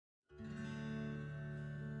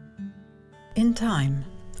In time,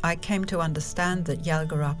 I came to understand that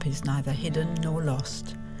Yalgorup is neither hidden nor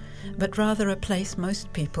lost, but rather a place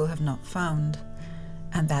most people have not found,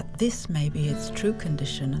 and that this may be its true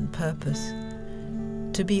condition and purpose,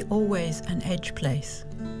 to be always an edge place,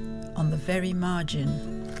 on the very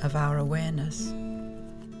margin of our awareness.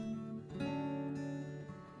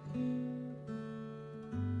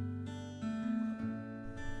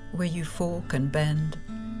 Where you fork and bend,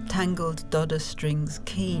 tangled dodder strings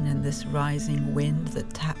keen in this rising wind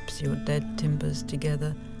that taps your dead timbers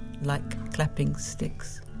together like clapping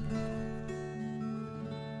sticks.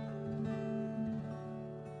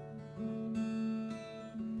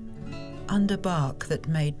 Under bark that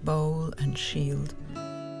made bowl and shield,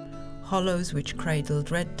 hollows which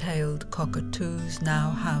cradled red-tailed cockatoos now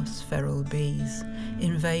house feral bees,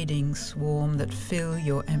 invading swarm that fill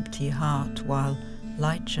your empty heart while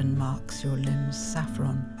lichen marks your limbs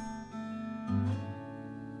saffron.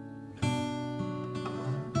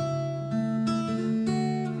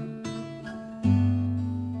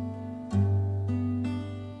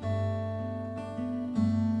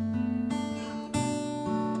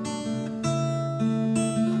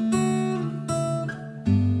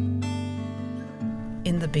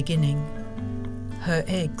 In the beginning, her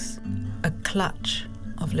eggs, a clutch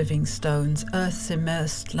of living stones, earth's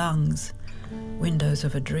immersed lungs, windows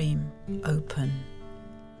of a dream, open.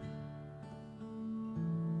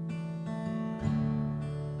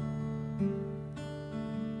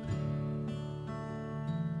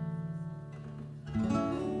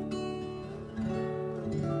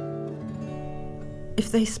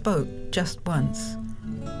 If they spoke just once,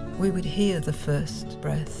 we would hear the first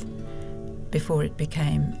breath before it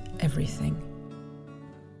became everything,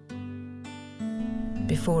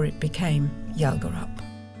 before it became Yalgorup.